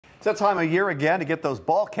It's that time of year again to get those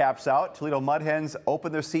ball caps out. Toledo Mud Hens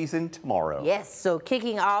open their season tomorrow. Yes, so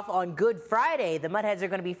kicking off on Good Friday, the Mud Hens are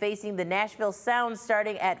going to be facing the Nashville Sounds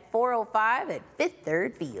starting at 4:05 at Fifth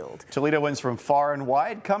Third Field. Toledoans from far and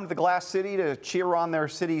wide come to the Glass City to cheer on their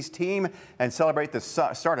city's team and celebrate the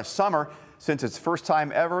start of summer. Since it's first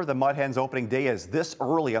time ever, the Mud Hens opening day is this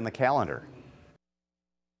early on the calendar.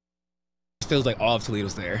 Feels like all of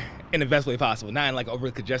Toledo's there in the best way possible, not in like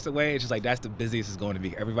overly congested way. It's just like that's the busiest it's going to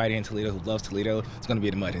be. Everybody in Toledo who loves Toledo is going to be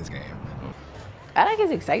at the Mud Hens game. I like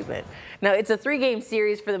his excitement. Now, it's a 3-game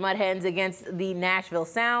series for the Mud Hens against the Nashville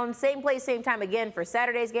Sounds. Same place, same time again for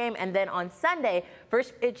Saturday's game. And then on Sunday,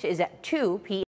 first pitch is at 2 p.m.